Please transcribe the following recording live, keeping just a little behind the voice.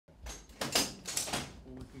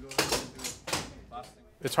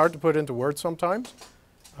It's hard to put into words sometimes,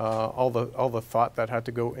 all the thought that had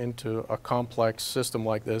to go into a complex system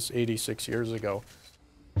like this 86 years ago.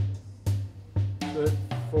 The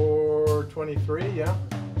 423, yeah.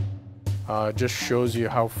 Just shows you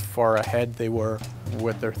how far ahead they were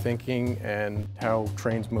with their thinking and how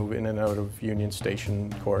trains move in and out of Union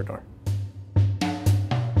Station corridor.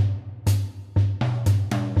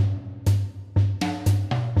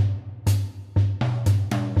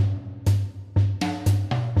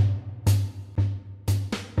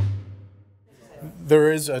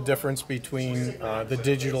 There is a difference between the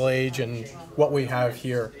digital age and what we have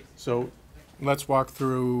here. So let's walk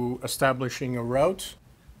through establishing a route.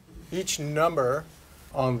 Each number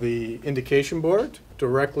on the indication board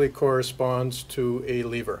directly corresponds to a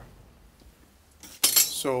lever.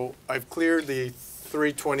 So I've cleared the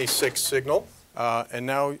 326 signal, and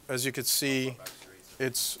now, as you can see,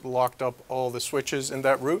 it's locked up all the switches in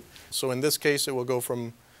that route. So in this case, it will go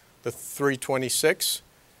from the 326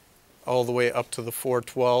 all the way up to the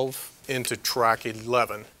 412 into track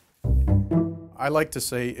 11. I like to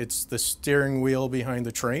say it's the steering wheel behind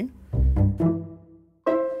the train.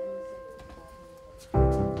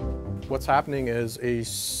 What's happening is a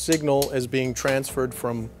signal is being transferred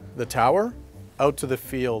from the tower out to the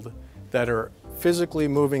field that are physically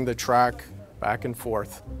moving the track back and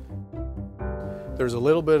forth. There's a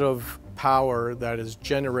little bit of power that is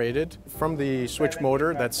generated from the switch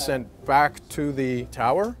motor that's sent back to the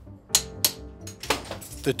tower.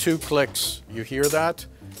 The 2 clicks, you hear that,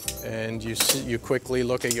 and you quickly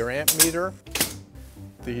look at your amp meter.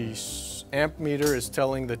 The amp meter is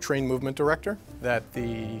telling the train movement director that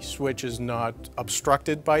the switch is not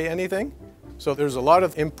obstructed by anything. So there's a lot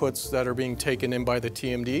of inputs that are being taken in by the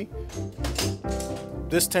TMD.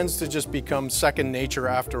 This tends to just become second nature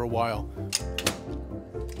after a while.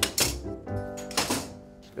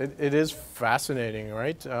 It is fascinating,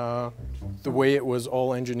 right? The way it was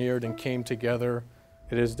all engineered and came together.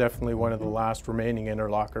 It is definitely one of the last remaining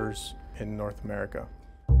interlockers in North America.